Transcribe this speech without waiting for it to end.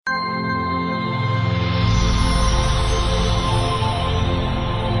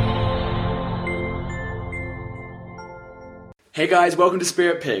Hey guys, welcome to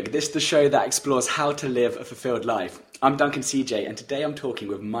Spirit Pig. This is the show that explores how to live a fulfilled life. I'm Duncan CJ, and today I'm talking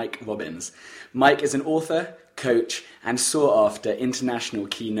with Mike Robbins. Mike is an author, coach, and sought-after international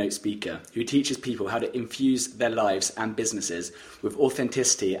keynote speaker who teaches people how to infuse their lives and businesses with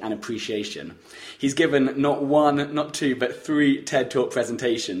authenticity and appreciation. He's given not one, not two, but 3 TED Talk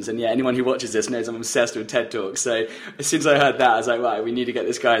presentations, and yeah, anyone who watches this knows I'm obsessed with TED Talks, so as soon as I heard that, I was like, right, we need to get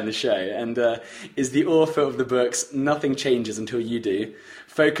this guy in the show, and is the author of the books Nothing Changes Until You Do,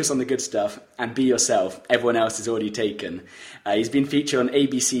 Focus on the Good Stuff, and Be Yourself, Everyone Else Is Already Taken. He's been featured on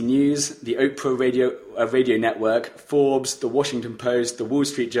ABC News, the Oprah Radio Network, Forbes, the Washington Post, the Wall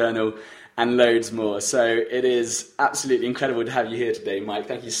Street Journal, and loads more. So it is absolutely incredible to have you here today, Mike.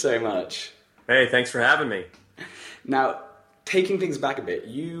 Thank you so much. Hey, thanks for having me. Now, taking things back a bit,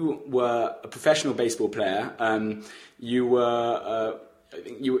 you were a professional baseball player. You were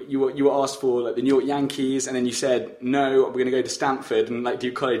asked for like the New York Yankees, and then you said no. We're going to go to Stanford and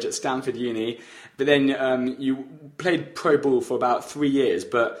do college at Stanford Uni. But then you played pro ball for about 3 years,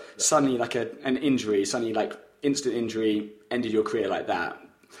 but suddenly an injury, instant injury, ended your career like that.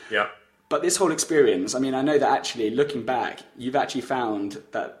 Yeah. But this whole experience, I know that actually looking back, you've actually found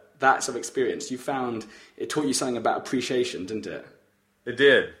that sort of experience. You found it taught you something about appreciation, didn't it? It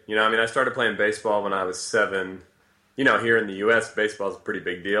did. I started playing baseball when I was 7. Here in the U.S., baseball is a pretty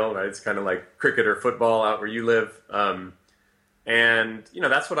big deal, right? It's kind of like cricket or football out where you live. And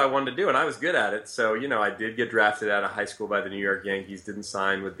that's what I wanted to do, and I was good at it. So, I did get drafted out of high school by the New York Yankees, didn't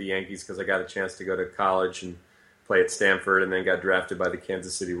sign with the Yankees because I got a chance to go to college and play at Stanford, and then got drafted by the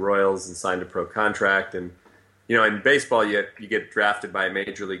Kansas City Royals and signed a pro contract. And, in baseball, you get drafted by a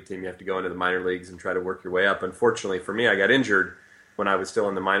major league team. You have to go into the minor leagues and try to work your way up. Unfortunately for me, I got injured when I was still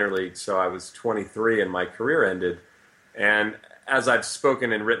in the minor leagues, so I was 23 and my career ended. And as I've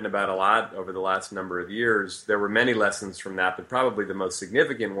spoken and written about a lot over the last number of years, there were many lessons from that, but probably the most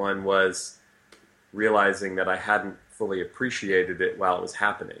significant one was realizing that I hadn't fully appreciated it while it was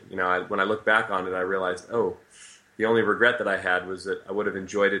happening. When I look back on it, I realized, the only regret that I had was that I would have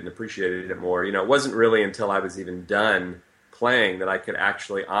enjoyed it and appreciated it more. It wasn't really until I was even done playing that I could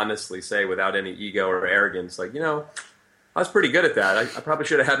actually honestly say without any ego or arrogance, I was pretty good at that. I probably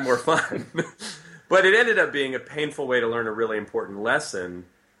should have had more fun. But it ended up being a painful way to learn a really important lesson,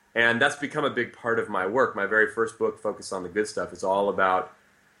 and that's become a big part of my work. My very first book, Focus on the Good Stuff, is all about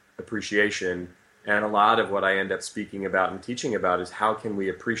appreciation, and a lot of what I end up speaking about and teaching about is how can we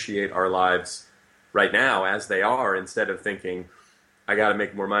appreciate our lives right now as they are, instead of thinking, I got to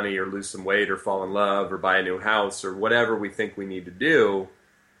make more money or lose some weight or fall in love or buy a new house or whatever we think we need to do.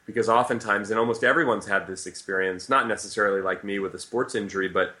 Because oftentimes, and almost everyone's had this experience, not necessarily like me with a sports injury,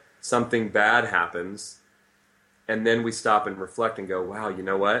 but something bad happens, and then we stop and reflect and go, wow, you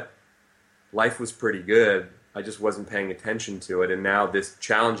know what? Life was pretty good. I just wasn't paying attention to it, and now this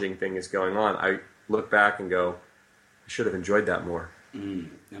challenging thing is going on. I look back and go, I should have enjoyed that more.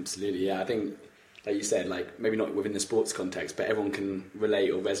 Absolutely, yeah. I think, like you said, maybe not within the sports context, but everyone can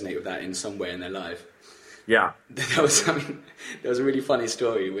relate or resonate with that in some way in their life. Yeah. There was a really funny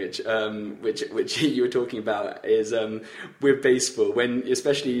story which you were talking about is with baseball, when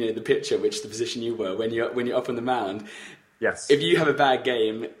especially the pitcher, which the position you were, when you're up on the mound. Yes. If you have a bad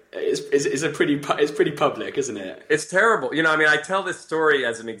game, it's pretty public, isn't it? It's terrible. I tell this story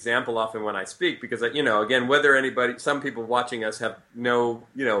as an example often when I speak because again, whether some people watching us have no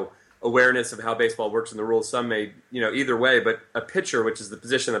awareness of how baseball works and the rules. Some may, either way, but a pitcher, which is the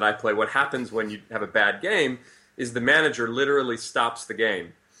position that I play, what happens when you have a bad game is the manager literally stops the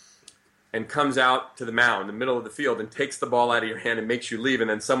game and comes out to the mound in the middle of the field and takes the ball out of your hand and makes you leave, and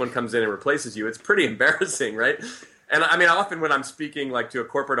then someone comes in and replaces you. It's pretty embarrassing, right? And often when I'm speaking to a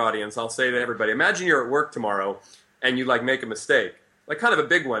corporate audience, I'll say to everybody, imagine you're at work tomorrow and you make a mistake. Kind of a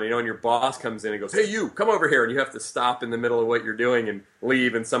big one, and your boss comes in and goes, hey, you, come over here, and you have to stop in the middle of what you're doing and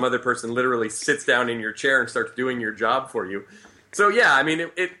leave, and some other person literally sits down in your chair and starts doing your job for you. So, yeah,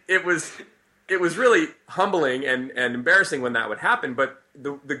 it was really humbling and embarrassing when that would happen, but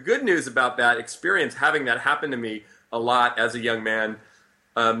the good news about that experience, having that happen to me a lot as a young man,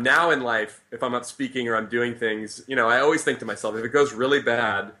 now in life, if I'm up speaking or I'm doing things, I always think to myself, if it goes really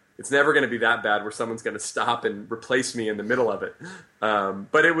bad, it's never going to be that bad where someone's going to stop and replace me in the middle of it.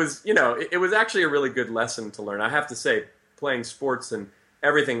 But it was, it was actually a really good lesson to learn. I have to say, playing sports and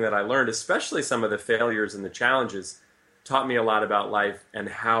everything that I learned, especially some of the failures and the challenges, taught me a lot about life and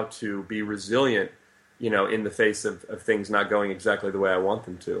how to be resilient, in the face of things not going exactly the way I want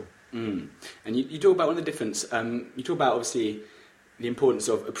them to. And you talk about one of the difference. You talk about, obviously, the importance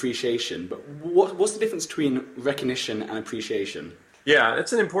of appreciation. But what's the difference between recognition and appreciation? Yeah,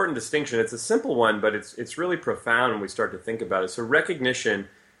 it's an important distinction. It's a simple one, but it's really profound when we start to think about it. So recognition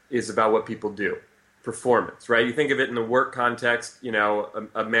is about what people do, performance, right? You think of it in the work context.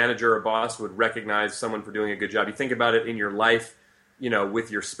 A manager or a boss would recognize someone for doing a good job. You think about it in your life,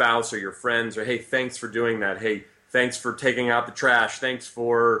 with your spouse or your friends, or hey, thanks for doing that. Hey, thanks for taking out the trash. Thanks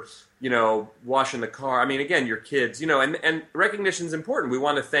for washing the car. I mean, again, your kids, and recognition is important. We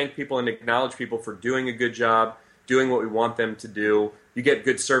want to thank people and acknowledge people for doing a good job, doing what we want them to do. You get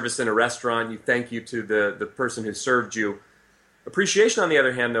good service in a restaurant, you thank you to the person who served you. Appreciation, on the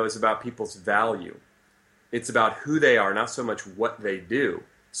other hand, though, is about people's value. It's about who they are, not so much what they do.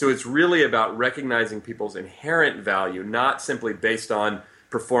 So it's really about recognizing people's inherent value, not simply based on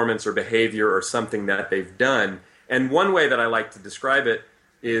performance or behavior or something that they've done. And one way that I like to describe it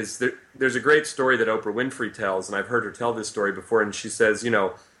is there's a great story that Oprah Winfrey tells, and I've heard her tell this story before, and she says,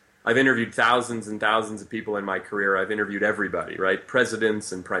 I've interviewed thousands and thousands of people in my career. I've interviewed everybody, right?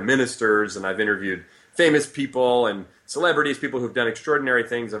 Presidents and prime ministers, and I've interviewed famous people and celebrities, people who've done extraordinary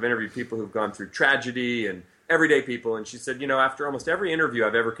things. I've interviewed people who've gone through tragedy and everyday people. And she said, after almost every interview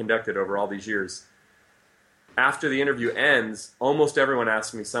I've ever conducted over all these years, after the interview ends, almost everyone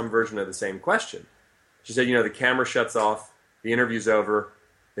asks me some version of the same question. She said, the camera shuts off, the interview's over,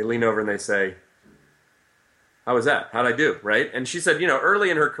 they lean over and they say, how was that? How'd I do? Right? And she said, early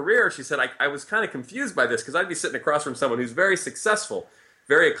in her career, she said, I was kind of confused by this because I'd be sitting across from someone who's very successful,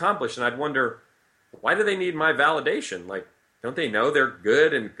 very accomplished, and I'd wonder, why do they need my validation? Like, don't they know they're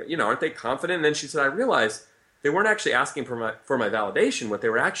good and, aren't they confident? And then she said, I realized they weren't actually asking for my validation. What they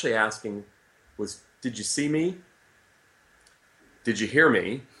were actually asking was, did you see me? Did you hear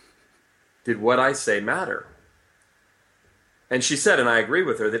me? Did what I say matter? And she said, and I agree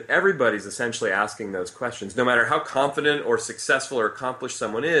with her, that everybody's essentially asking those questions. No matter how confident or successful or accomplished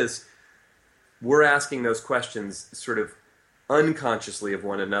someone is, we're asking those questions sort of unconsciously of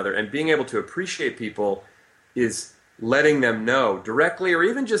one another. And being able to appreciate people is letting them know directly or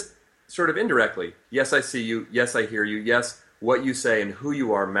even just sort of indirectly, yes, I see you, yes, I hear you, yes, what you say and who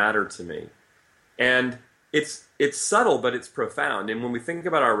you are matter to me. And it's subtle, but it's profound. And when we think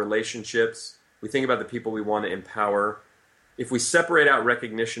about our relationships, we think about the people we want to empower. If we separate out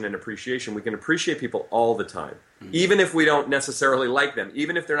recognition and appreciation, we can appreciate people all the time, even if we don't necessarily like them,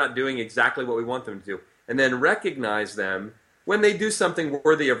 even if they're not doing exactly what we want them to do, and then recognize them when they do something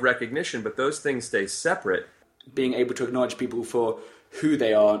worthy of recognition, but those things stay separate. Being able to acknowledge people for who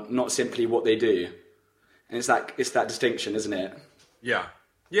they are, not simply what they do. And it's that distinction, isn't it? Yeah.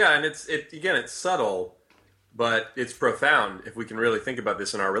 Yeah, and it's subtle, but it's profound if we can really think about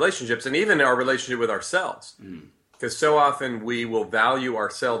this in our relationships and even our relationship with ourselves. Because so often we will value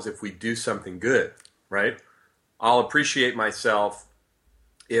ourselves if we do something good, right? I'll appreciate myself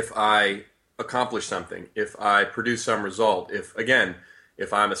if I accomplish something, if I produce some result, if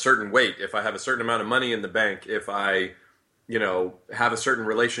I'm a certain weight, if I have a certain amount of money in the bank, if I, have a certain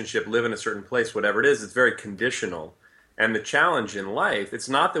relationship, live in a certain place, whatever it is, it's very conditional. And the challenge in life, it's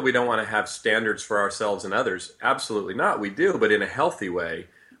not that we don't want to have standards for ourselves and others. Absolutely not. We do, but in a healthy way.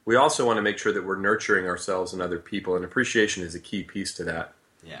 We also want to make sure that we're nurturing ourselves and other people, and appreciation is a key piece to that.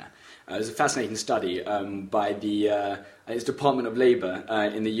 Yeah. There's a fascinating study by the Department of Labor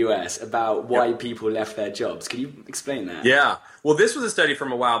in the US about why people left their jobs. Can you explain that? Yeah. Well, this was a study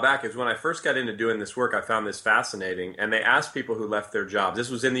from a while back. When I first got into doing this work, I found this fascinating. And they asked people who left their jobs. This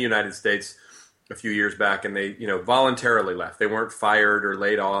was in the United States a few years back, and they voluntarily left. They weren't fired or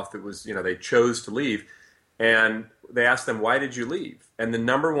laid off. It was, they chose to leave. And they asked them, why did you leave? And the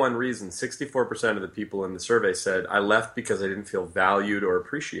number one reason, 64% of the people in the survey said, I left because I didn't feel valued or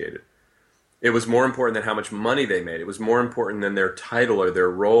appreciated. It was more important than how much money they made. It was more important than their title or their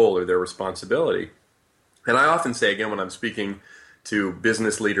role or their responsibility. And I often say, again, when I'm speaking to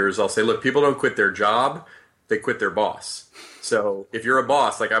business leaders, I'll say, look, people don't quit their job, they quit their boss. So if you're a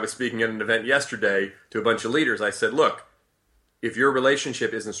boss, like I was speaking at an event yesterday to a bunch of leaders, I said, look, if your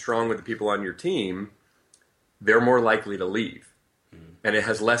relationship isn't strong with the people on your team, they're more likely to leave. And it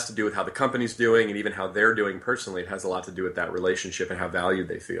has less to do with how the company's doing and even how they're doing personally. It has a lot to do with that relationship and how valued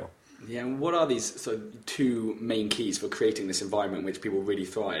they feel. Yeah, and what are these sort of two main keys for creating this environment in which people really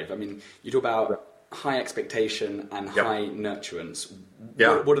thrive? I mean, you talk about high expectation and high nurturance.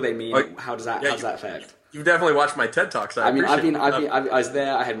 Yeah. What do they mean? How does that affect? You've definitely watched my TED Talks. I was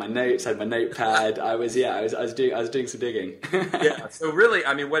there. I had my notes, I had my notepad. I was doing some digging. Yeah. So really,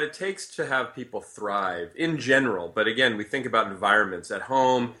 I mean, what it takes to have people thrive in general, but again, we think about environments at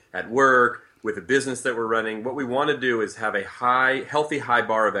home, at work, with a business that we're running. What we want to do is have a healthy high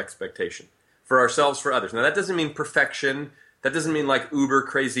bar of expectation for ourselves, for others. Now, that doesn't mean perfection. That doesn't mean like uber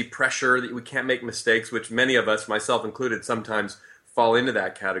crazy pressure that we can't make mistakes, which many of us, myself included, sometimes fall into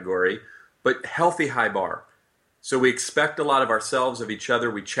that category, but healthy high bar. So we expect a lot of ourselves, of each other,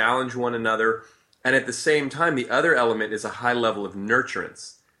 we challenge one another, and at the same time, the other element is a high level of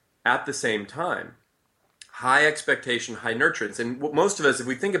nurturance. At the same time, high expectation, high nurturance. And most of us, if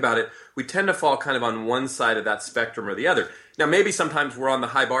we think about it, we tend to fall kind of on one side of that spectrum or the other. Now, maybe sometimes we're on the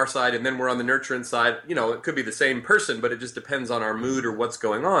high bar side and then we're on the nurturance side. You know, it could be the same person, but it just depends on our mood or what's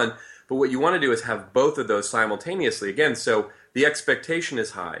going on. But what you want to do is have both of those simultaneously. Again, so the expectation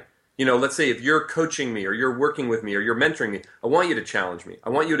is high. You know, let's say if you're coaching me or you're working with me or you're mentoring me, I want you to challenge me. I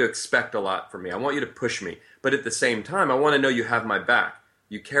want you to expect a lot from me. I want you to push me. But at the same time, I want to know you have my back.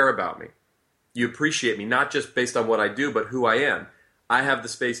 You care about me. You appreciate me, not just based on what I do, but who I am. I have the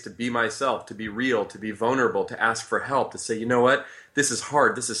space to be myself, to be real, to be vulnerable, to ask for help, to say, you know what, this is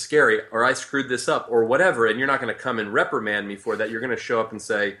hard, this is scary, or I screwed this up, or whatever, and you're not going to come and reprimand me for that. You're going to show up and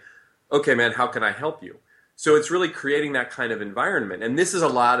say, okay, man, how can I help you? So it's really creating that kind of environment. And this is a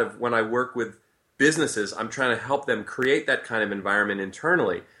lot of when I work with businesses, I'm trying to help them create that kind of environment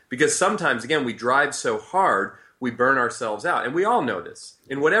internally. Because sometimes, again, we drive so hard, we burn ourselves out. And we all know this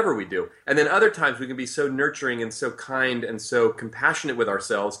in whatever we do. And then other times we can be so nurturing and so kind and so compassionate with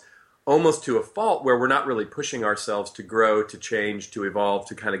ourselves, almost to a fault, where we're not really pushing ourselves to grow, to change, to evolve,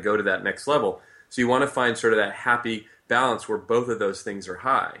 to kind of go to that next level. So you want to find sort of that happy balance where both of those things are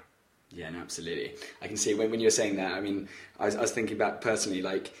high. Yeah, no, absolutely. I can see when you're saying that, I mean, I was thinking back personally,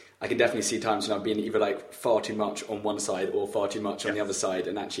 like, I can definitely see times when I've been either like far too much on one side or far too much on the other side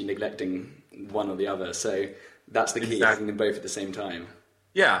and actually neglecting one or the other. So that's the key, having them both at the same time.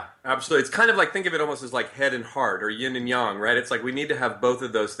 Yeah, absolutely. It's kind of like, think of it almost as like head and heart or yin and yang, right? It's like we need to have both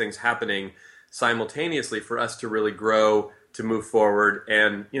of those things happening simultaneously for us to really grow, to move forward,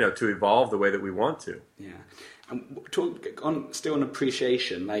 and, you know, to evolve the way that we want to. Yeah. And still on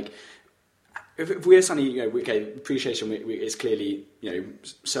appreciation, like, if we're suddenly, you know, okay, appreciation is clearly, you know,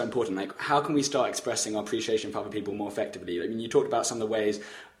 so important. Like, how can we start expressing our appreciation for other people more effectively? I mean, you talked about some of the ways.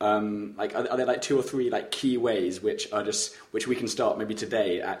 Like, are there like 2 or 3 like key ways which we can start maybe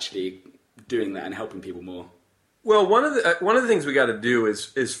today actually doing that and helping people more? Well, one of the things we got to do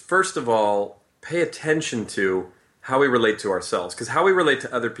is first of all pay attention to how we relate to ourselves, because how we relate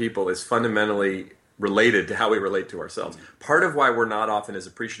to other people is fundamentally related to how we relate to ourselves. Part of why we're not often as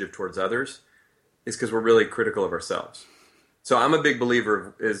appreciative towards others is because we're really critical of ourselves. So I'm a big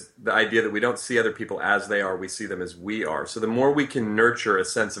believer is the idea that we don't see other people as they are, we see them as we are. So the more we can nurture a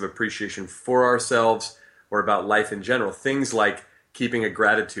sense of appreciation for ourselves or about life in general, things like keeping a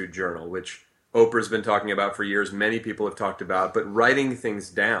gratitude journal, which Oprah's been talking about for years, many people have talked about, but writing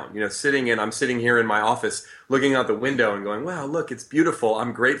things down. You know, I'm sitting here in my office looking out the window and going, wow, look, it's beautiful.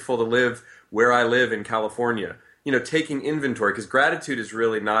 I'm grateful to live where I live in California. You know, taking inventory, because gratitude is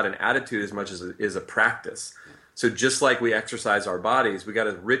really not an attitude as much as it is a practice. So just like we exercise our bodies, we got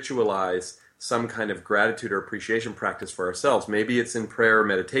to ritualize some kind of gratitude or appreciation practice for ourselves. Maybe it's in prayer or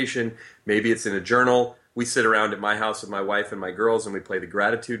meditation. Maybe it's in a journal. We sit around at my house with my wife and my girls and we play the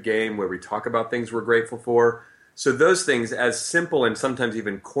gratitude game where we talk about things we're grateful for. So those things, as simple and sometimes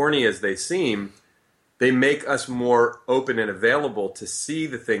even corny as they seem, they make us more open and available to see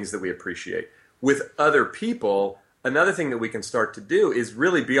the things that we appreciate. With other people, another thing that we can start to do is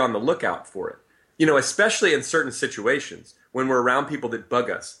really be on the lookout for it. You know, especially in certain situations, when we're around people that bug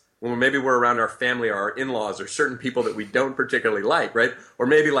us, when maybe we're around our family or our in-laws or certain people that we don't particularly like, right? Or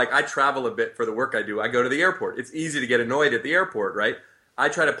maybe like I travel a bit for the work I do. I go to the airport. It's easy to get annoyed at the airport, right? I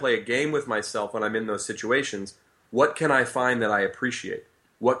try to play a game with myself when I'm in those situations. What can I find that I appreciate?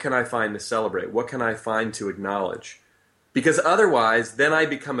 What can I find to celebrate? What can I find to acknowledge? Because otherwise, then I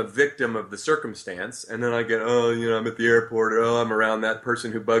become a victim of the circumstance, and then I get, oh, you know, I'm at the airport, or oh, I'm around that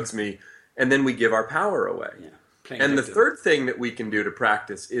person who bugs me, and then we give our power away. Yeah. And the third thing that we can do to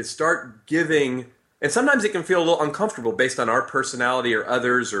practice is start giving, and sometimes it can feel a little uncomfortable based on our personality or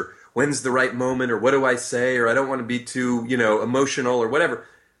others, or when's the right moment, or what do I say, or I don't want to be too, you know, emotional or whatever.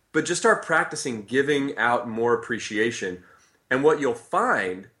 But just start practicing giving out more appreciation. And what you'll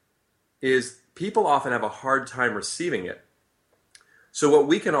find is people often have a hard time receiving it. So what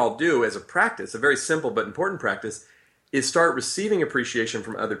we can all do as a practice, a very simple but important practice, is start receiving appreciation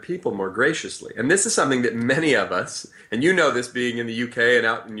from other people more graciously. And this is something that many of us, and you know this being in the UK and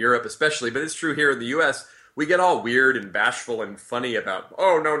out in Europe especially, but it's true here in the US, we get all weird and bashful and funny about,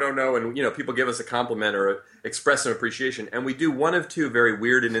 oh, no, and, you know, people give us a compliment or express some appreciation, and we do one of two very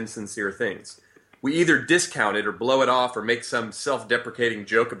weird and insincere things. We either discount it or blow it off or make some self-deprecating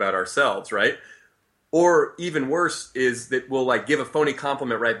joke about ourselves, right? Or even worse is that we'll give a phony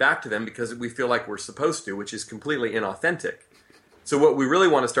compliment right back to them because we feel like we're supposed to, which is completely inauthentic. So what we really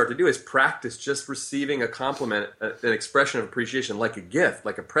want to start to do is practice just receiving a compliment, an expression of appreciation, like a gift,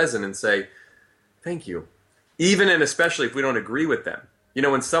 like a present, and say, thank you. Even and especially if we don't agree with them. You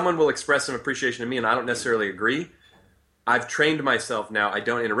know, when someone will express some appreciation to me and I don't necessarily agree, I've trained myself now. I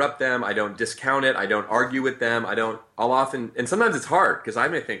don't interrupt them. I don't discount it. I don't argue with them. I'll often, and sometimes it's hard because I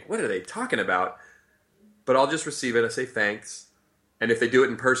may think, what are they talking about? But I'll just receive it. I say thanks. And if they do it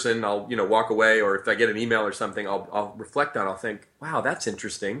in person, I'll, walk away. Or if I get an email or something, I'll reflect on it. I'll think, wow, that's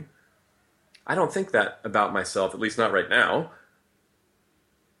interesting. I don't think that about myself, at least not right now.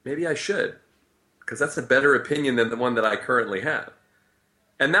 Maybe I should, because that's a better opinion than the one that I currently have.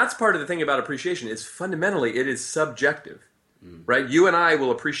 And that's part of the thing about appreciation is fundamentally it is subjective, right? You and I will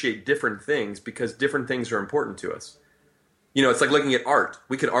appreciate different things because different things are important to us. It's like looking at art.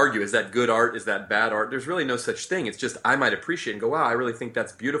 We could argue, is that good art? Is that bad art? There's really no such thing. It's just I might appreciate and go, wow, I really think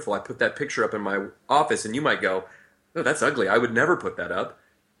that's beautiful. I put that picture up in my office, and you might go, oh, that's ugly. I would never put that up.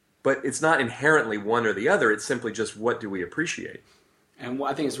 But it's not inherently one or the other. It's simply just what do we appreciate? And what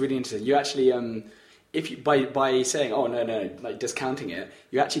I think is really interesting, you actually, if you by saying, oh, no, like discounting it,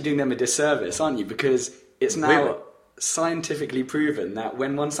 you're actually doing them a disservice, aren't you? Because it's now scientifically proven that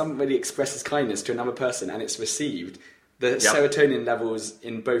when somebody expresses kindness to another person and it's received, the serotonin levels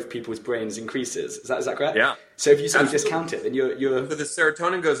in both people's brains increases. Is that correct? Yeah. So if you suddenly discount it, then you're... So the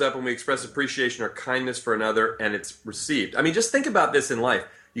serotonin goes up when we express appreciation or kindness for another and it's received. I mean, just think about this in life.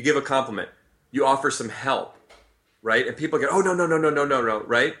 You give a compliment. You offer some help, right? And people go, oh, no,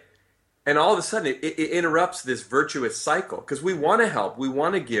 right? And all of a sudden, it interrupts this virtuous cycle because we want to help, we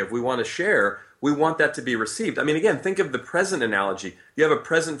want to give, we want to share, we want that to be received. I mean, again, think of the present analogy. You have a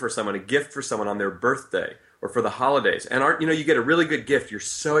present for someone, a gift for someone on their birthday or for the holidays. And you get a really good gift. You're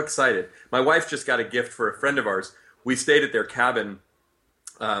so excited. My wife just got a gift for a friend of ours. We stayed at their cabin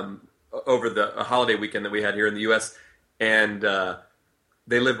over a holiday weekend that we had here in the U.S., and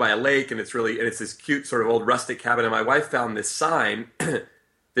they live by a lake, and it's this cute sort of old rustic cabin. And my wife found this sign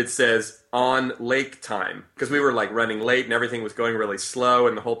that says on lake time, because we were like running late and everything was going really slow,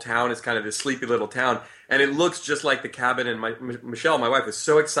 and the whole town is kind of this sleepy little town, and it looks just like the cabin. And Michelle, my wife, was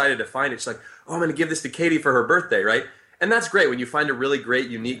so excited to find it. She's like, oh, I'm going to give this to Katie for her birthday, right? And that's great when you find a really great,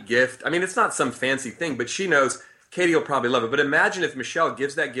 unique gift. I mean, it's not some fancy thing, but she knows Katie will probably love it. But imagine if Michelle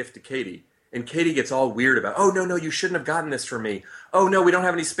gives that gift to Katie, and Katie gets all weird about, oh, no, you shouldn't have gotten this for me. Oh, no, we don't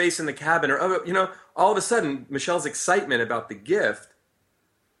have any space in the cabin. Or, all of a sudden, Michelle's excitement about the gift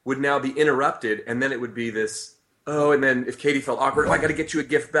would now be interrupted, and then it would be this, and then if Katie felt awkward, I got to get you a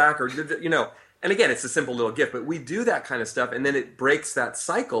gift back, or, and again, it's a simple little gift, but we do that kind of stuff, and then it breaks that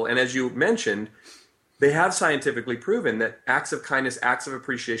cycle. And as you mentioned, they have scientifically proven that acts of kindness, acts of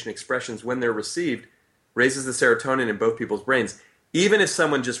appreciation, expressions, when they're received, raises the serotonin in both people's brains, even if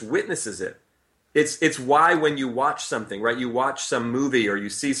someone just witnesses it. It's why when you watch something, right, you watch some movie or you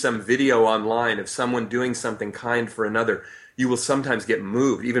see some video online of someone doing something kind for another, you will sometimes get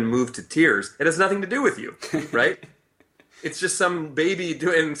moved, even moved to tears. It has nothing to do with you, right? It's just some baby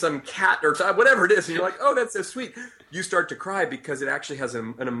doing some cat or whatever it is, and you're like, oh, that's so sweet. You start to cry because it actually has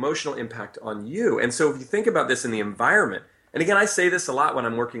an emotional impact on you. And so if you think about this in the environment, and again, I say this a lot when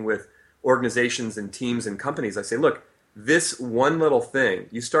I'm working with organizations and teams and companies, I say, look, this one little thing,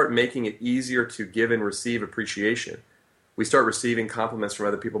 you start making it easier to give and receive appreciation. We start receiving compliments from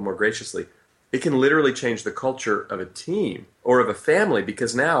other people more graciously. It can literally change the culture of a team or of a family,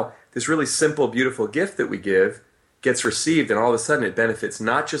 because now this really simple, beautiful gift that we give gets received, and all of a sudden it benefits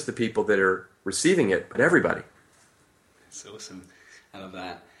not just the people that are receiving it, but everybody. That's awesome. I love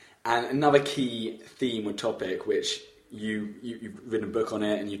that. And another key theme or topic, which you've written a book on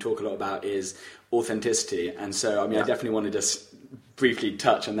it and you talk a lot about, is authenticity. And so, I definitely want to just briefly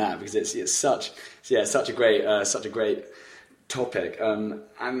touch on that, because it's such a great topic.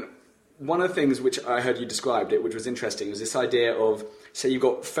 And one of the things which I heard you described it, which was interesting, was this idea of, so you've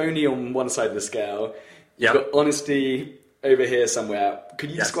got phony on one side of the scale, you've got honesty over here somewhere.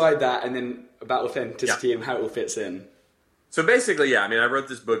 Could you describe that, and then about authenticity and how it all fits in? So basically, I wrote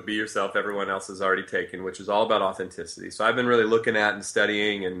this book, Be Yourself, Everyone Else Has Already Taken, which is all about authenticity. So I've been really looking at and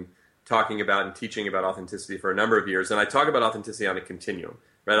studying and talking about and teaching about authenticity for a number of years. And I talk about authenticity on a continuum.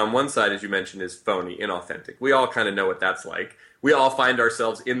 Right? On one side, as you mentioned, is phony, inauthentic. We all kind of know what that's like. We all find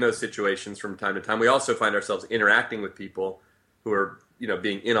ourselves in those situations from time to time. We also find ourselves interacting with people who are,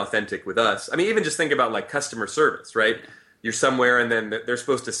 being inauthentic with us. I mean, even just think about like customer service, right? You're somewhere and then they're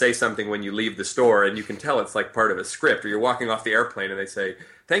supposed to say something when you leave the store, and you can tell it's like part of a script. Or you're walking off the airplane and they say,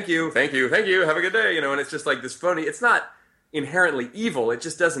 thank you, have a good day, and it's just like this phony. It's not inherently evil. It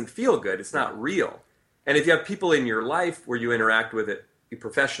just doesn't feel good. It's not real. And if you have people in your life where you interact with it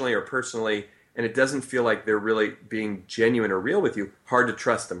professionally or personally, and it doesn't feel like they're really being genuine or real with you, hard to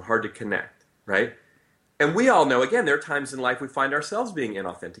trust them, hard to connect, right? And we all know, again, there are times in life we find ourselves being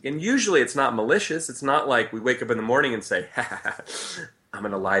inauthentic. And usually it's not malicious. It's not like we wake up in the morning and say, I'm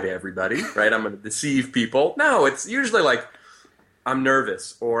going to lie to everybody, right? I'm going to deceive people. No, it's usually like, I'm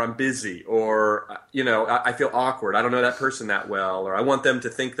nervous, or I'm busy, or, I feel awkward. I don't know that person that well, or I want them to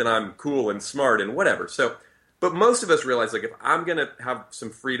think that I'm cool and smart and whatever. So, but most of us realize, like, if I'm going to have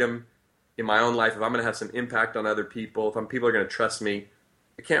some freedom in my own life, if I'm going to have some impact on other people, if people are going to trust me,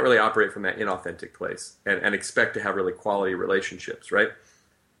 I can't really operate from that inauthentic place and expect to have really quality relationships, right?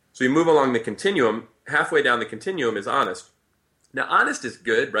 So you move along the continuum. Halfway down the continuum is honest. Now, honest is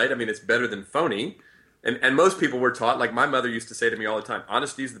good, right? I mean, it's better than phony. And most people were taught, like my mother used to say to me all the time,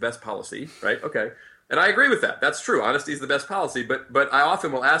 honesty is the best policy, right? Okay. And I agree with that. That's true. Honesty is the best policy. But I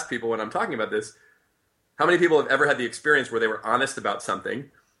often will ask people when I'm talking about this, how many people have ever had the experience where they were honest about something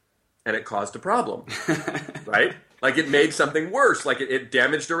and it caused a problem, right? Like it made something worse. Like it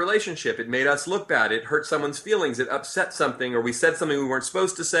damaged a relationship. It made us look bad. It hurt someone's feelings. It upset something, or we said something we weren't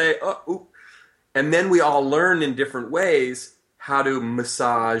supposed to say. And then we all learn in different ways how to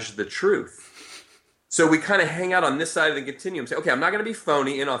massage the truth. So we kind of hang out on this side of the continuum. Say, okay, I'm not going to be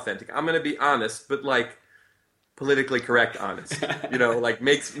phony, inauthentic. I'm going to be honest, but like politically correct honest. Like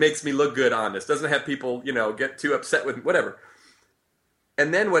makes me look good honest. Doesn't have people, get too upset with whatever.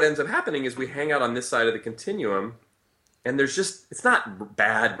 And then what ends up happening is we hang out on this side of the continuum, and it's not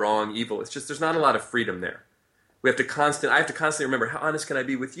bad, wrong, evil. It's just there's not a lot of freedom there. I have to constantly remember, how honest can I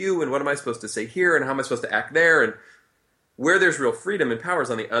be with you, and what am I supposed to say here, and how am I supposed to act there? And where there's real freedom and power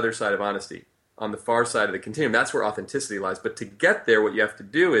is on the other side of honesty, on the far side of the continuum. That's where authenticity lies. But to get there, what you have to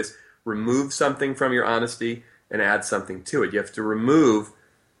do is remove something from your honesty and add something to it. You have to remove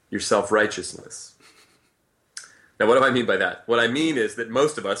your self-righteousness. Now, what do I mean by that? What I mean is that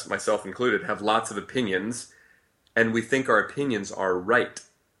most of us, myself included, have lots of opinions, and we think our opinions are right.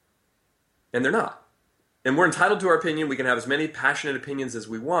 And they're not. And we're entitled to our opinion. We can have as many passionate opinions as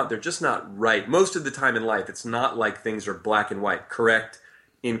we want. They're just not right. Most of the time in life, it's not like things are black and white, correct,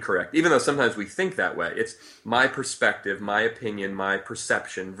 incorrect. Even though sometimes we think that way. It's my perspective, my opinion, my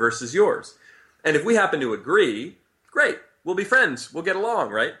perception versus yours. And if we happen to agree, great. We'll be friends. We'll get along,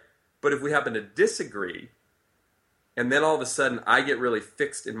 right? But if we happen to disagree, and then all of a sudden I get really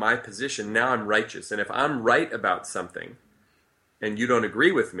fixed in my position, now I'm righteous. And if I'm right about something and you don't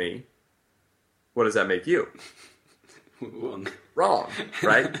agree with me, what does that make you? Wrong,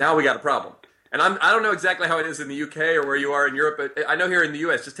 right? Now we got a problem. And I don't know exactly how it is in the UK or where you are in Europe, but I know here in the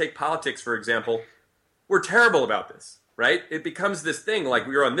US, just take politics, for example. We're terrible about this, right? It becomes this thing like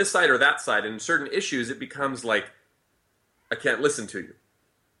we're on this side or that side. And in certain issues, it becomes like, I can't listen to you.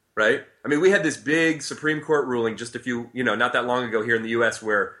 Right? I mean, we had this big Supreme Court ruling just not that long ago here in the U.S.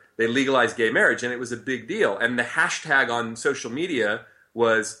 where they legalized gay marriage, and it was a big deal. And the hashtag on social media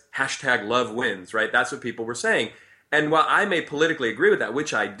was #LoveWins, right? That's what people were saying. And while I may politically agree with that,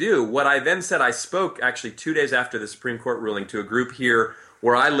 which I do, what I then said, I spoke actually 2 days after the Supreme Court ruling to a group here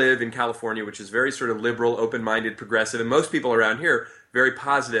where I live in California, which is very sort of liberal, open-minded, progressive, and most people around here very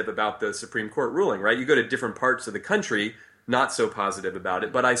positive about the Supreme Court ruling, right? You go to different parts of the country, not so positive about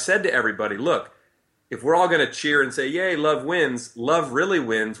it. But I said to everybody, look, if we're all going to cheer and say, yay, love wins, love really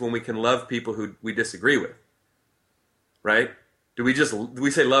wins when we can love people who we disagree with, right? Do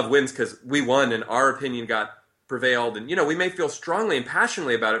we say love wins because we won and our opinion got prevailed? And, we may feel strongly and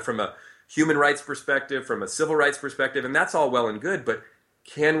passionately about it from a human rights perspective, from a civil rights perspective, and that's all well and good, but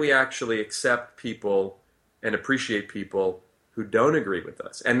can we actually accept people and appreciate people who don't agree with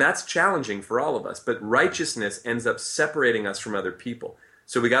us? And that's challenging for all of us. But righteousness ends up separating us from other people.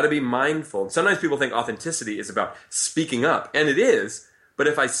 So we got to be mindful. And sometimes people think authenticity is about speaking up. And it is. But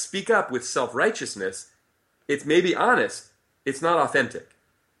if I speak up with self-righteousness, it's maybe honest. It's not authentic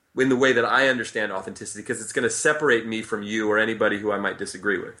in the way that I understand authenticity, because it's going to separate me from you or anybody who I might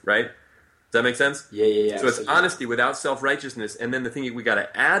disagree with, right? Does that make sense? Yeah. So absolutely. It's honesty without self-righteousness. And then the thing we got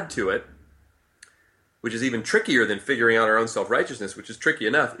to add to it, which is even trickier than figuring out our own self-righteousness, which is tricky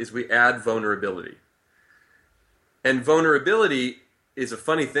enough, is we add vulnerability. And vulnerability is a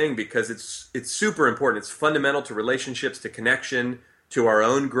funny thing because it's super important. It's fundamental to relationships, to connection, to our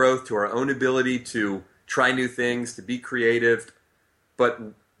own growth, to our own ability to try new things, to be creative. But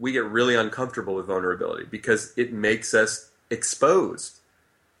we get really uncomfortable with vulnerability because it makes us exposed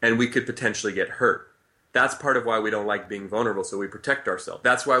and we could potentially get hurt. That's part of why we don't like being vulnerable, so we protect ourselves.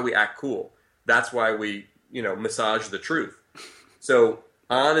 That's why we act cool. That's why we, massage the truth. So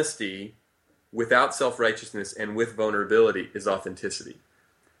honesty without self-righteousness and with vulnerability is authenticity.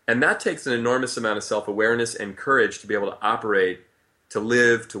 And that takes an enormous amount of self-awareness and courage to be able to operate to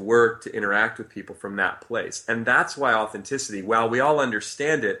live, to work, to interact with people from that place. And that's why authenticity, while we all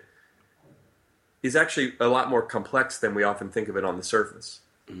understand it, is actually a lot more complex than we often think of it on the surface.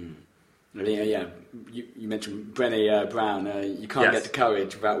 Mm. Yeah. You mentioned Brené Brown. You can't get to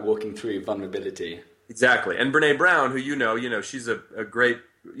courage without walking through vulnerability. Exactly. And Brené Brown, who you know, she's a great,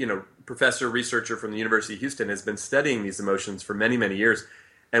 professor, researcher from the University of Houston, has been studying these emotions for many, many years.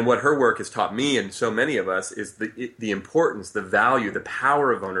 And what her work has taught me and so many of us is the importance, the value, the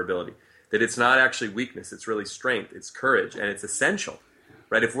power of vulnerability. That it's not actually weakness, it's really strength, it's courage, and it's essential.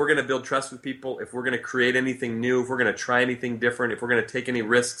 Right? If we're going to build trust with people, if we're going to create anything new, if we're going to try anything different, if we're going to take any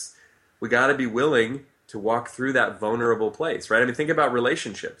risks, we got to be willing to walk through that vulnerable place, right? I mean, think about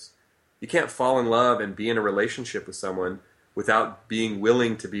relationships. You can't fall in love and be in a relationship with someone without being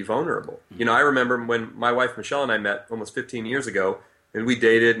willing to be vulnerable. Mm-hmm. I remember when my wife Michelle and I met almost 15 years ago, and we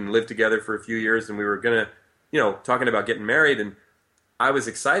dated and lived together for a few years, and we were going to, talking about getting married, and I was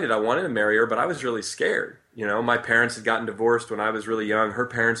excited. I wanted to marry her, but I was really scared. My parents had gotten divorced when I was really young. Her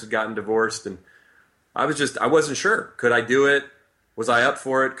parents had gotten divorced, and I wasn't sure. Could I do it? Was I up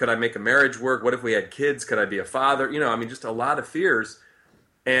for it? Could I make a marriage work? What if we had kids? Could I be a father? Just a lot of fears.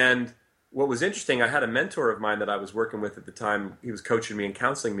 And what was interesting, I had a mentor of mine that I was working with at the time. He was coaching me and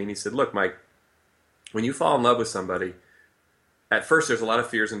counseling me, and he said, look, Mike, when you fall in love with somebody, at first there's a lot of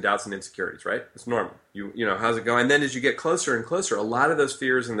fears and doubts and insecurities, right? It's normal. How's it going? And then as you get closer and closer, a lot of those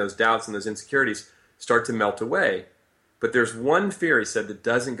fears and those doubts and those insecurities start to melt away. But there's one fear, he said, that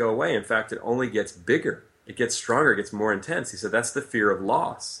doesn't go away. In fact, it only gets bigger. It gets stronger, it gets more intense. He said that's the fear of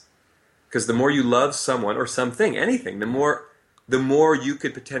loss. Because the more you love someone or something, anything, the more you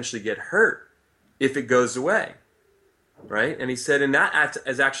could potentially get hurt if it goes away. Right? And he said, and that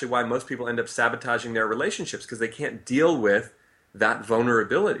is actually why most people end up sabotaging their relationships, because they can't deal with that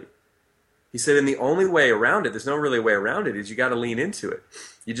vulnerability. He said, and the only way around it, there's no really way around it, is you got to lean into it.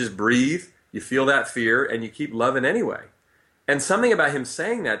 You just breathe, you feel that fear, and you keep loving anyway. And something about him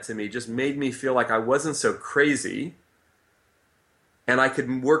saying that to me just made me feel like I wasn't so crazy, and I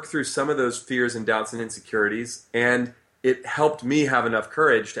could work through some of those fears and doubts and insecurities, and it helped me have enough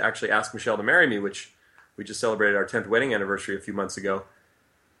courage to actually ask Michelle to marry me, which we just celebrated our 10th wedding anniversary a few months ago.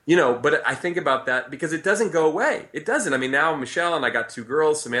 But I think about that because it doesn't go away. It doesn't. I mean, now Michelle and I got 2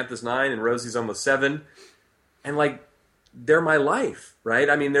 girls, Samantha's 9 and Rosie's almost 7, and they're my life, right?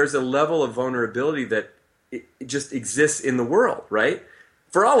 I mean, there's a level of vulnerability that it just exists in the world, right?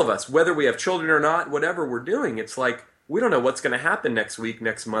 For all of us, whether we have children or not, whatever we're doing, it's like we don't know what's going to happen next week,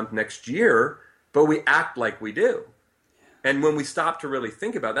 next month, next year, but we act like we do. And when we stop to really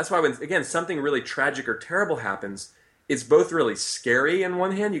think about it, that's why when, again, something really tragic or terrible happens, it's both really scary on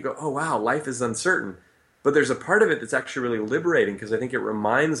one hand. You go, oh, wow, life is uncertain. But there's a part of it that's actually really liberating because I think it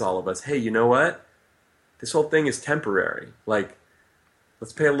reminds all of us, hey, you know what? This whole thing is temporary.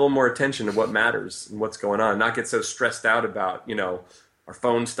 Let's pay a little more attention to what matters and what's going on. Not get so stressed out about, our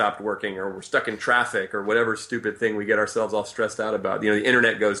phone stopped working or we're stuck in traffic or whatever stupid thing we get ourselves all stressed out about. The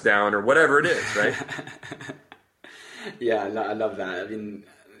internet goes down or whatever it is, right? Yeah, I love that. I mean,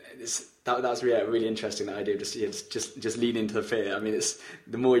 that's really interesting, that idea of just lean into the fear. I mean, it's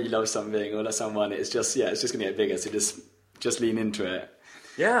the more you love something or someone, it's just going to get bigger. So just lean into it.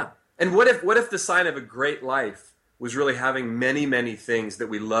 Yeah. And what if the sign of a great life was really having many, many things that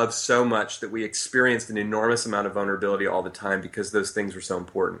we love so much that we experienced an enormous amount of vulnerability all the time because those things were so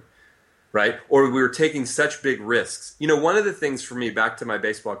important, right? Or we were taking such big risks. One of the things for me, back to my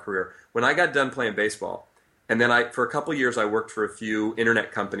baseball career, when I got done playing baseball, and then for a couple of years I worked for a few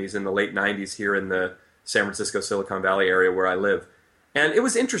internet companies in the late 90s here in the San Francisco, Silicon Valley area where I live. And it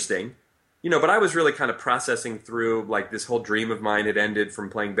was interesting, but I was really kind of processing through, this whole dream of mine had ended from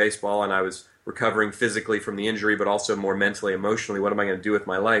playing baseball, and I was recovering physically from the injury, but also more mentally, emotionally. What am I going to do with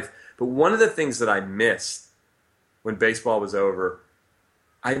my life? But one of the things that I missed when baseball was over,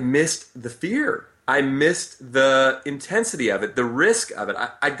 I missed the fear. I missed the intensity of it, the risk of it.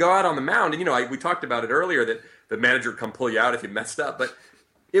 I'd go out on the mound, and we talked about it earlier that the manager would come pull you out if you messed up. But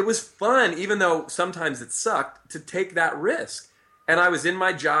it was fun, even though sometimes it sucked, to take that risk. And I was in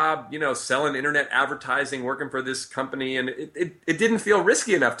my job, selling internet advertising, working for this company, and it didn't feel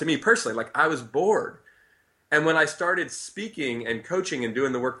risky enough to me personally. I was bored. And when I started speaking and coaching and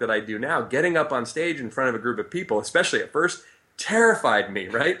doing the work that I do now, getting up on stage in front of a group of people, especially at first, terrified me,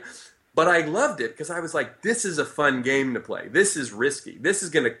 right? But I loved it because I was like, this is a fun game to play. This is risky. This is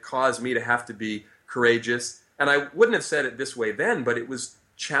going to cause me to have to be courageous. And I wouldn't have said it this way then, but it was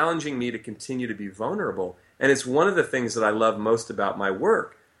challenging me to continue to be vulnerable. And it's one of the things that I love most about my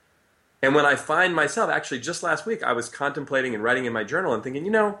work. And when I find myself, actually just last week, I was contemplating and writing in my journal and thinking,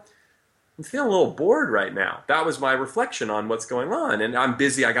 I'm feeling a little bored right now. That was my reflection on what's going on. And I'm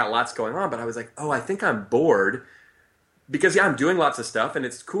busy, I got lots going on, but I was like, oh, I think I'm bored because, yeah, I'm doing lots of stuff and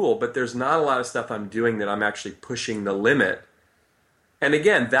it's cool, but there's not a lot of stuff I'm doing that I'm actually pushing the limit. And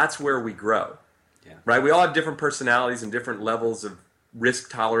again, that's where we grow, right? We all have different personalities and different levels of risk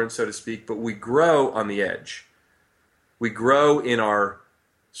tolerance, so to speak, but we grow on the edge. We grow in our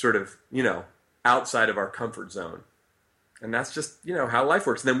sort of, outside of our comfort zone. And that's just, how life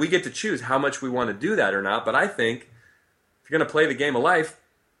works. And then we get to choose how much we want to do that or not. But I think if you're going to play the game of life,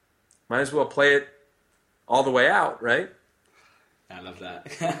 might as well play it all the way out, right? I love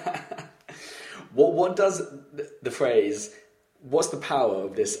that. What does the phrase, what's the power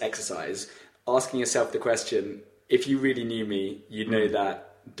of this exercise? Asking yourself the question, if you really knew me, you'd know that ...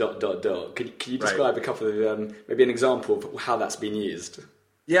 Can you describe a couple of, maybe an example of how that's been used?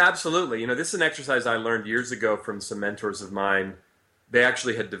 Yeah, absolutely. This is an exercise I learned years ago from some mentors of mine. They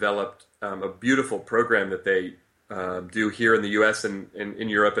actually had developed a beautiful program that they do here in the U.S. and in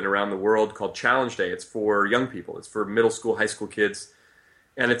Europe and around the world called Challenge Day. It's for young people. It's for middle school, high school kids.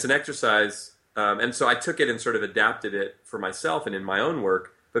 And it's an exercise. And so I took it and sort of adapted it for myself and in my own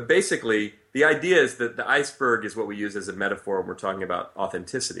work. But basically, the idea is that the iceberg is what we use as a metaphor when we're talking about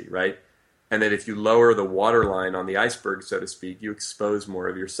authenticity, right? And that if you lower the waterline on the iceberg, so to speak, you expose more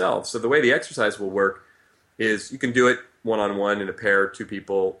of yourself. So the way the exercise will work is you can do it one-on-one, in a pair, two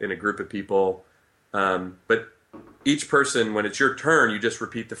people, in a group of people. But each person, when it's your turn, you just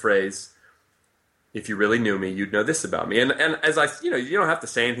repeat the phrase, if you really knew me, you'd know this about me. And as you don't have to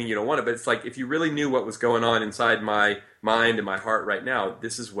say anything you don't want to, but it's like, if you really knew what was going on inside my mind and my heart right now,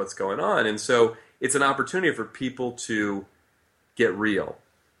 this is what's going on. And so it's an opportunity for people to get real,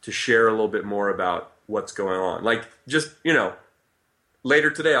 to share a little bit more about what's going on. Like, just,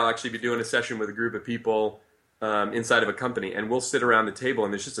 later today I'll actually be doing a session with a group of people inside of a company, and we'll sit around the table,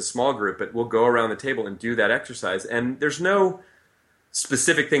 and there's just a small group, but we'll go around the table and do that exercise. And there's no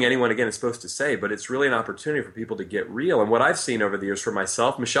specific thing anyone, again, is supposed to say, but it's really an opportunity for people to get real. And what I've seen over the years for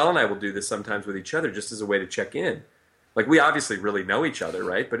myself, Michelle and I will do this sometimes with each other just as a way to check in. Like, we obviously really know each other,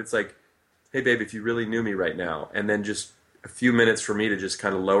 right? But it's like, hey, babe, if you really knew me right now, and then just a few minutes for me to just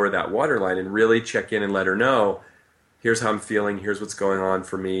kind of lower that waterline and really check in and let her know, here's how I'm feeling, here's what's going on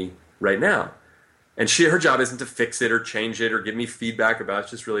for me right now. And her job isn't to fix it or change it or give me feedback about it,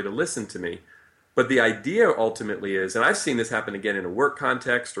 it's just really to listen to me. But the idea ultimately is, and I've seen this happen again in a work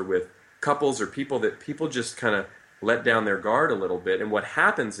context or with couples or people, that people just kind of let down their guard a little bit. And what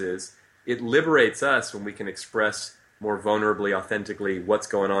happens is it liberates us when we can express more vulnerably, authentically what's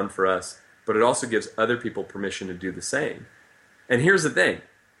going on for us. But it also gives other people permission to do the same. And here's the thing.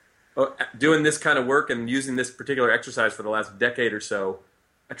 Doing this kind of work and using this particular exercise for the last decade or so,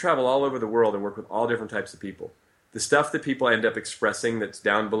 I travel all over the world and work with all different types of people. The stuff that people end up expressing that's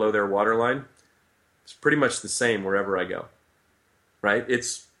down below their waterline, it's pretty much the same wherever I go, right?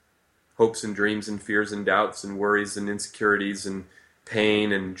 It's hopes and dreams and fears and doubts and worries and insecurities and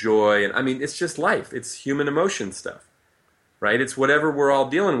pain and joy. And I mean, it's just life. It's human emotion stuff, right? It's whatever we're all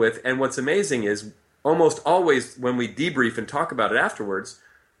dealing with. And what's amazing is almost always when we debrief and talk about it afterwards,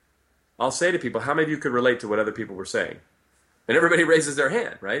 I'll say to people, how many of you could relate to what other people were saying? And everybody raises their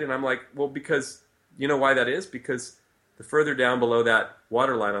hand, right? And I'm like, well, because you know why that is? Because the further down below that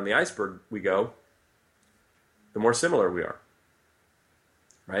waterline on the iceberg we go, the more similar we are,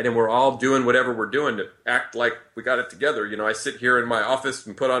 right? And we're all doing whatever we're doing to act like we got it together. I sit here in my office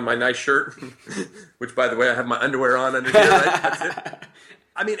and put on my nice shirt, which, by the way, I have my underwear on under here, right? That's it.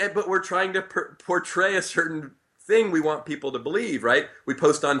 I mean, but we're trying to portray a certain thing we want people to believe, right? We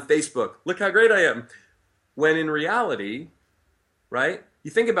post on Facebook, look how great I am. When in reality, right?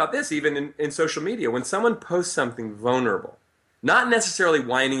 You think about this even in social media. When someone posts something vulnerable, not necessarily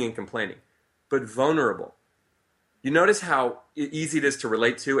whining and complaining, but vulnerable, you notice how easy it is to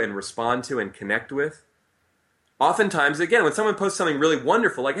relate to and respond to and connect with? Oftentimes, again, when someone posts something really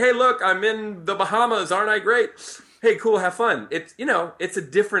wonderful, like, hey, look, I'm in the Bahamas, aren't I great? Hey, cool, have fun. It's a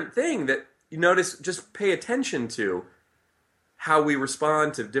different thing that you notice, just pay attention to how we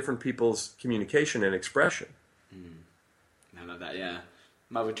respond to different people's communication and expression. I love that, yeah.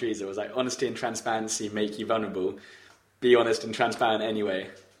 Mother Teresa was like, honesty and transparency make you vulnerable. Be honest and transparent anyway.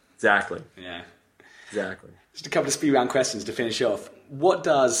 Exactly. Yeah. Exactly. Just a couple of speed round questions to finish off. What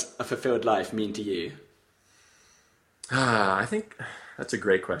does a fulfilled life mean to you? I think that's a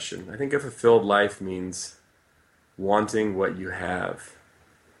great question. I think a fulfilled life means wanting what you have.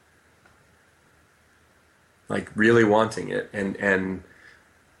 Like really wanting it and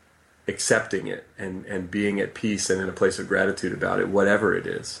accepting it and being at peace and in a place of gratitude about it, whatever it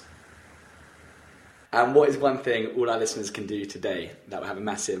is. And what is one thing all our listeners can do today that will have a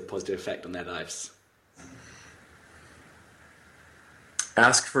massive positive effect on their lives?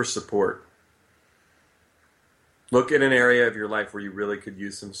 Ask for support. Look at an area of your life where you really could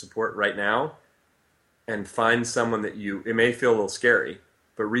use some support right now, and find someone that it may feel a little scary,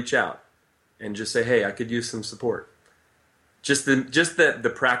 but reach out and just say, hey, I could use some support. Just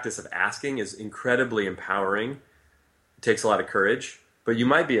the practice of asking is incredibly empowering. It takes a lot of courage, but you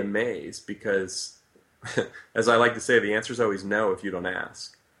might be amazed because, as I like to say, the answer is always no if you don't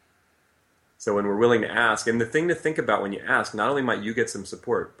ask. So when we're willing to ask, and the thing to think about when you ask, not only might you get some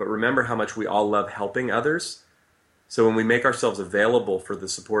support, but remember how much we all love helping others. So when we make ourselves available for the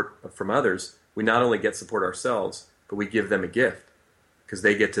support from others, we not only get support ourselves, but we give them a gift because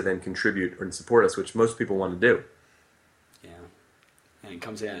they get to then contribute and support us, which most people want to do. Yeah, and it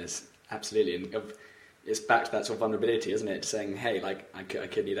comes in, it's absolutely, and it's back to that sort of vulnerability, isn't it? Saying, hey, like, I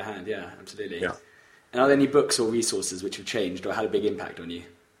could need a hand. Yeah, absolutely. Yeah. And are there any books or resources which have changed or had a big impact on you?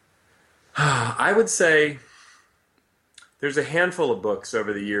 I would say there's a handful of books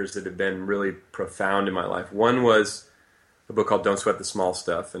over the years that have been really profound in my life. One was a book called Don't Sweat the Small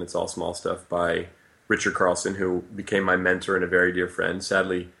Stuff, and it's all small stuff, by Richard Carlson, who became my mentor and a very dear friend.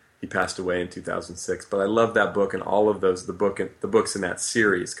 Sadly, he passed away in 2006. But I love that book and all of the books in that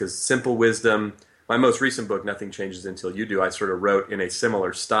series, because Simple Wisdom, my most recent book, Nothing Changes Until You Do, I sort of wrote in a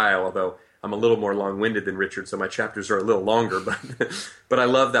similar style, although I'm a little more long-winded than Richard, so my chapters are a little longer. But I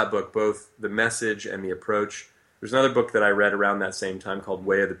love that book, both the message and the approach. There's another book that I read around that same time called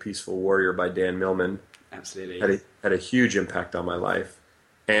Way of the Peaceful Warrior by Dan Millman. Absolutely. Had a huge impact on my life.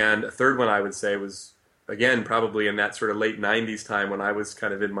 And a third one I would say was, again, probably in that sort of late 90s time when I was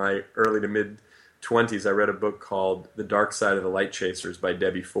kind of in my early to mid-20s, I read a book called The Dark Side of the Light Chasers by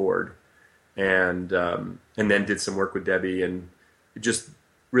Debbie Ford. And then did some work with Debbie and just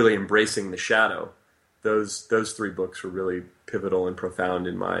really embracing the shadow. Those three books were really pivotal and profound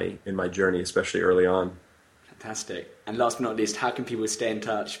in my journey, especially early on. Fantastic. And last but not least, how can people stay in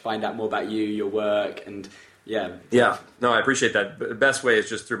touch, find out more about you, your work, and yeah? Yeah, no, I appreciate that. But the best way is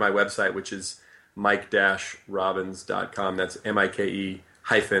just through my website, which is mike-robbins.com. That's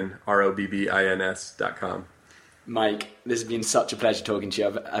MIKE-ROBBINS.com. Mike, this has been such a pleasure talking to you.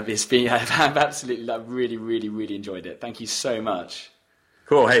 I've absolutely, really, really, really enjoyed it. Thank you so much.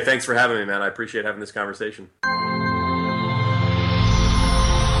 Cool. Hey, thanks for having me, man. I appreciate having this conversation.